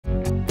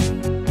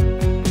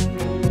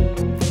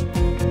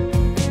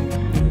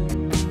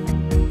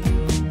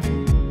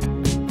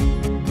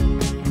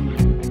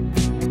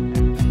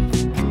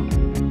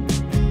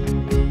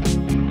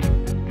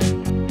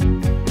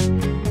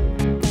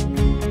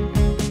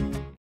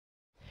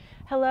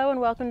Hello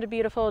and welcome to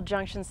beautiful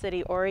Junction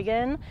City,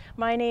 Oregon.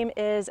 My name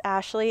is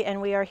Ashley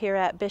and we are here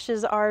at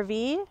BISH'S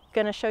RV.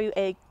 Going to show you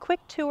a quick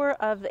tour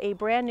of a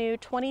brand new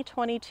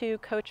 2022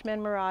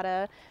 Coachmen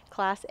Mirada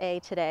Class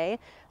A today.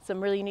 Some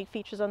really unique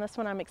features on this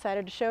one I'm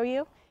excited to show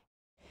you.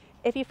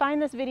 If you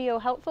find this video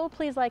helpful,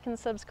 please like and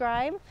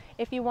subscribe.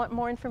 If you want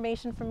more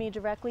information from me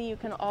directly, you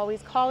can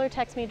always call or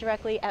text me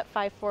directly at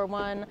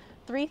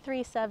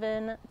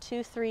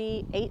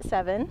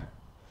 541-337-2387.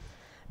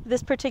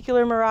 This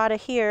particular Mirada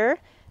here,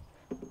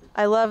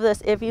 I love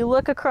this. If you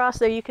look across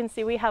there, you can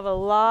see we have a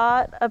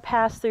lot of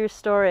pass-through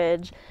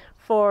storage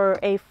for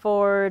a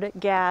Ford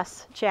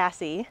gas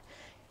chassis.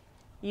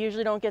 You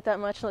usually don't get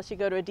that much unless you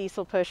go to a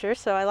diesel pusher,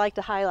 so I like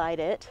to highlight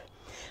it.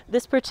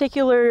 This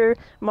particular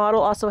model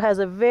also has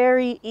a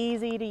very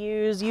easy to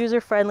use,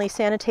 user-friendly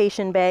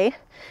sanitation bay.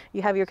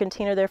 You have your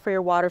container there for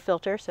your water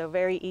filter, so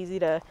very easy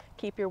to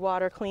keep your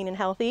water clean and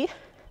healthy.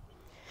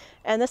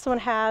 And this one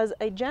has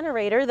a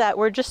generator that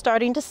we're just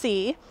starting to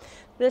see.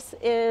 This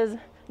is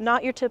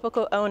not your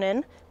typical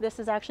Onan. This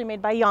is actually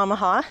made by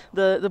Yamaha.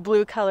 The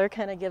blue color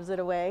kind of gives it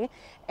away.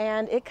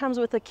 And it comes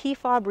with a key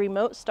fob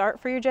remote start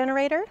for your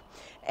generator.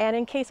 And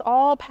in case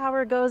all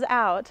power goes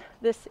out,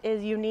 this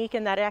is unique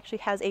in that it actually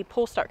has a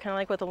pull start, kind of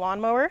like with a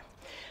lawnmower.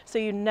 So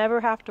you never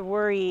have to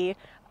worry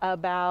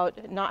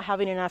about not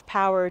having enough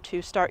power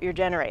to start your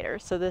generator.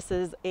 So this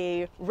is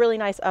a really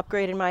nice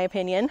upgrade in my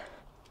opinion.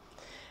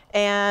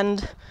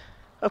 And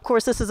of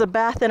course, this is a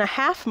bath and a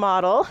half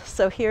model.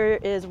 So here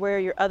is where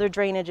your other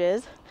drainage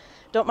is.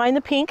 Don't mind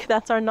the pink,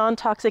 that's our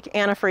non-toxic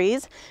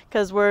antifreeze,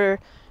 because we're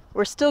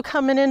still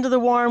coming into the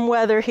warm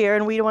weather here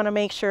and we want to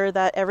make sure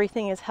that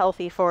everything is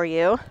healthy for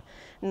you.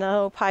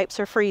 No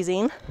pipes are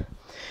freezing.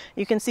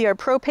 You can see our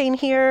propane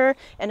here,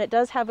 and it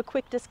does have a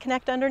quick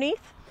disconnect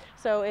underneath.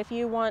 So if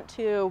you want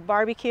to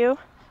barbecue,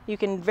 you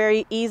can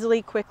very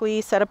easily, quickly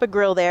set up a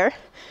grill there.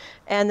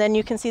 And then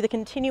you can see the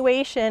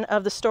continuation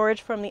of the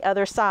storage from the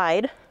other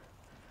side,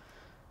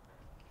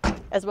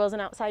 as well as an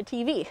outside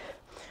TV.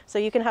 So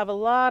you can have a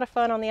lot of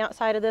fun on the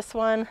outside of this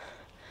one.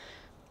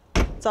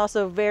 It's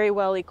also very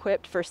well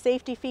equipped for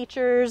safety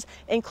features,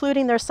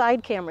 including their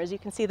side cameras. You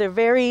can see they're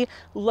very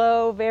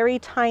low, very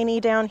tiny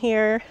down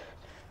here.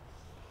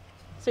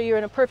 So you're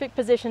in a perfect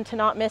position to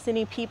not miss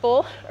any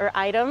people or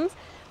items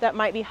that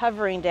might be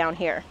hovering down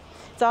here.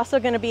 It's also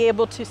going to be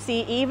able to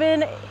see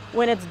even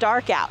when it's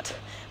dark out.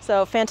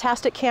 So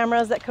fantastic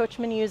cameras that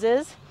Coachmen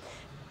uses.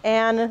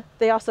 And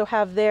they also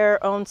have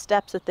their own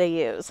steps that they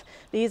use.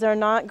 These are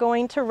not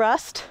going to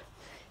rust.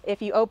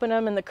 If you open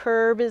them and the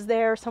curb is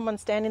there, someone's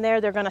standing there,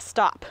 they're going to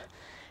stop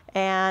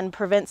and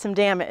prevent some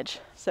damage.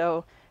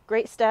 So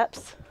great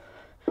steps.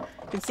 You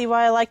can see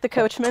why I like the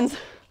Coachmens.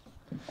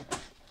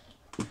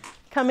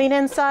 Coming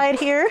inside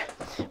here,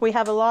 we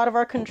have a lot of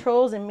our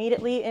controls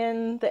immediately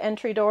in the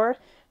entry door.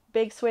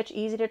 Big switch,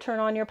 easy to turn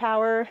on your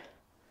power. You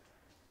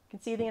can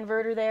see the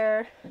inverter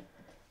there.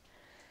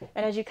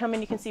 And as you come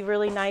in, you can see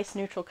really nice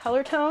neutral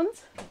color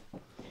tones.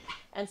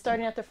 And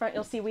starting at the front,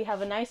 you'll see we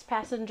have a nice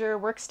passenger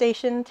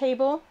workstation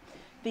table.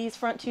 These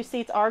front two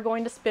seats are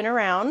going to spin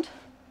around.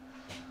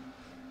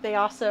 They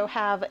also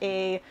have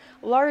a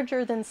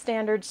larger than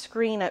standard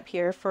screen up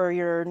here for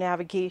your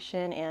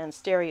navigation and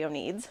stereo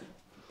needs.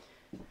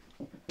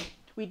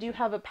 We do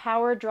have a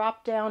power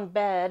drop-down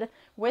bed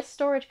with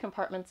storage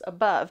compartments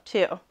above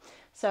too.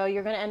 So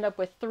you're going to end up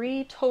with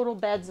 3 total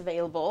beds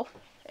available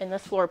in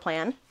this floor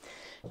plan.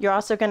 You're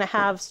also going to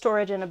have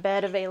storage and a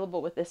bed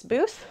available with this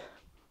booth.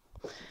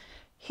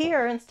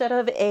 Here, instead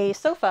of a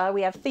sofa,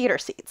 we have theater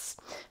seats.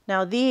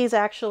 Now these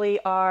actually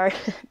are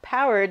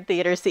powered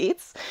theater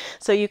seats,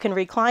 so you can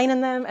recline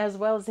in them, as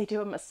well as they do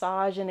a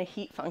massage and a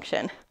heat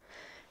function.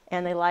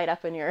 And they light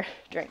up in your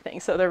drink thing,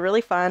 so they're really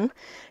fun.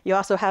 You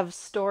also have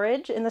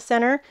storage in the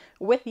center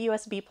with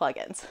USB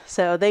plugins.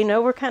 So they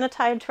know we're kind of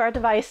tied to our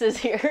devices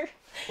here,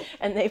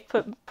 and they've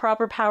put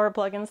proper power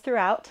plugins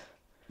throughout.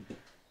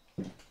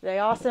 They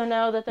also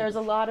know that there's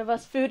a lot of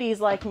us foodies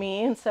like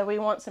me, and so we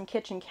want some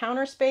kitchen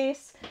counter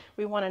space.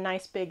 We want a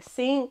nice big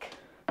sink.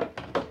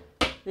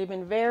 They've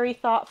been very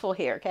thoughtful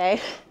here, okay?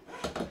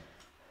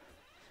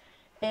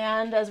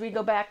 And as we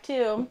go back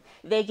to,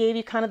 they gave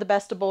you kind of the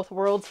best of both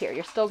worlds here.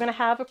 You're still going to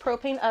have a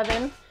propane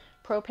oven,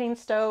 propane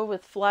stove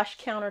with flush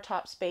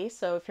countertop space,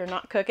 so if you're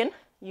not cooking,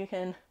 you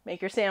can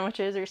make your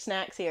sandwiches or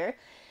snacks here.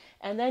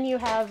 And then you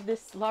have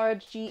this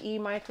large GE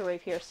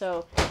microwave here,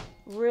 so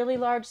really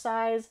large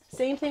size.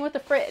 Same thing with the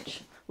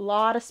fridge. A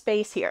lot of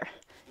space here.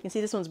 You can see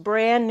this one's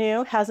brand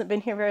new, hasn't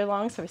been here very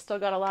long, so we still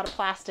got a lot of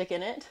plastic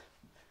in it.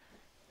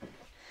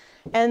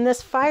 And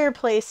this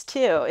fireplace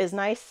too is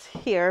nice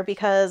here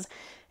because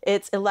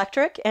it's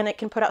electric and it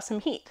can put out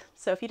some heat.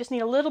 So if you just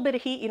need a little bit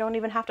of heat, you don't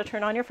even have to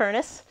turn on your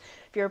furnace.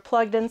 If you're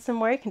plugged in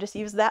somewhere, you can just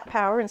use that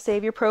power and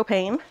save your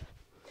propane.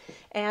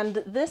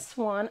 And this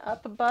one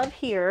up above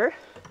here,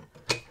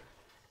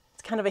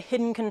 kind of a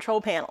hidden control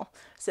panel.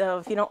 So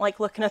if you don't like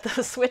looking at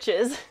those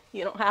switches,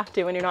 you don't have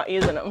to when you're not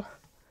using them.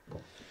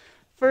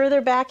 Further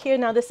back here,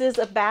 now this is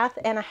a bath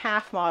and a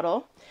half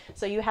model.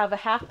 So you have a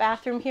half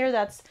bathroom here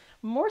that's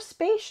more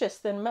spacious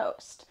than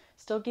most.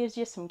 Still gives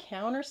you some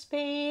counter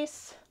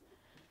space,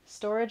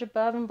 storage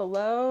above and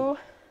below.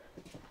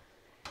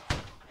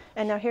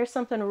 And now here's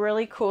something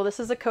really cool. This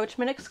is a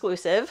Coachmen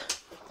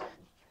exclusive.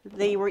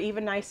 They were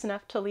even nice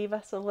enough to leave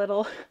us a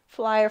little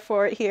flyer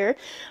for it here.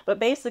 But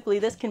basically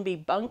this can be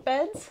bunk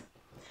beds.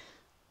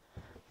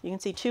 You can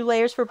see 2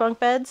 layers for bunk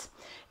beds.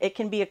 It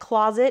can be a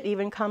closet,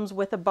 even comes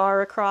with a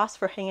bar across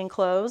for hanging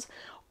clothes.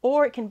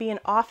 Or it can be an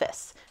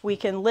office. We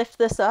can lift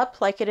this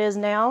up like it is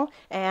now,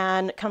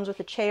 and it comes with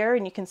a chair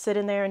and you can sit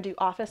in there and do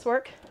office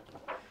work.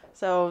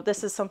 So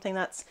this is something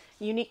that's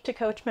unique to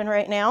Coachmen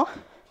right now.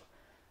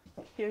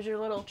 Here's your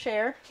little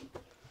chair,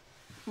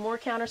 more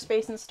counter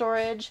space and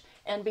storage,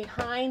 and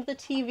behind the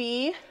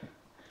TV,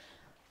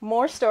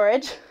 more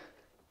storage.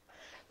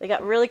 They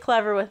got really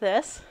clever with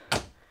this.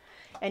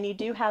 And you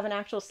do have an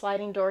actual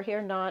sliding door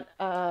here, not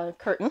a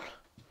curtain.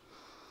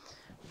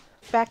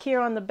 Back here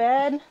on the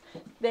bed,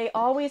 they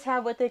always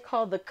have what they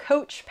call the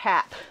Coach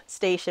Pap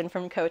station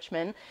from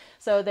Coachmen.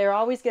 So they're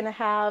always going to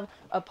have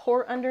a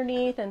port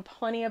underneath and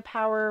plenty of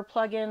power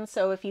plug-ins.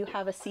 So if you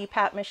have a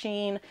CPAP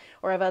machine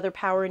or have other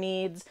power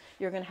needs,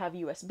 you're going to have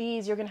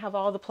USBs. You're going to have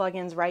all the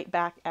plug-ins right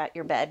back at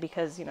your bed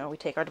because, you know, we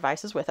take our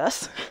devices with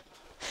us.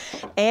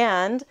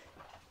 And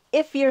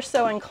if you're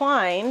so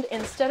inclined,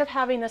 instead of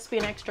having this be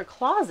an extra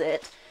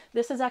closet,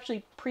 this is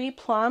actually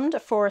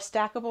pre-plumbed for a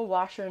stackable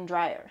washer and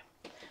dryer.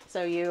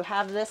 So you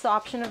have this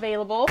option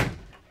available,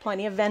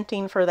 plenty of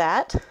venting for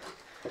that.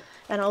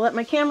 And I'll let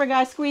my camera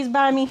guy squeeze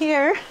by me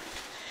here.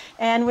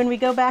 And when we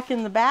go back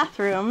in the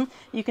bathroom,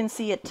 you can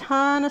see a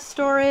ton of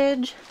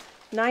storage,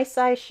 nice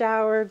size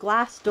shower,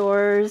 glass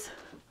doors,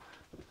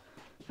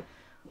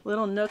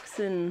 little nooks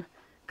and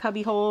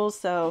cubby holes.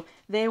 So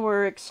they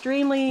were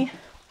extremely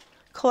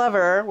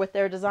clever with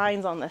their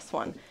designs on this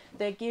one.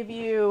 They give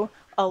you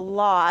a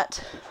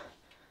lot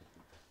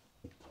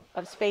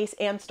of space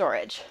and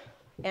storage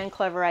and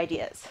clever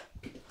ideas.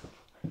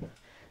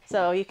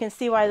 So you can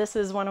see why this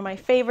is one of my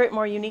favorite,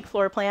 more unique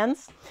floor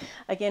plans.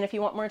 Again, if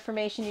you want more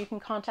information, you can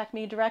contact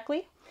me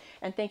directly.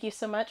 And thank you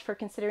so much for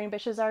considering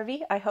BISH'S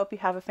RV. I hope you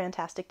have a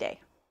fantastic day.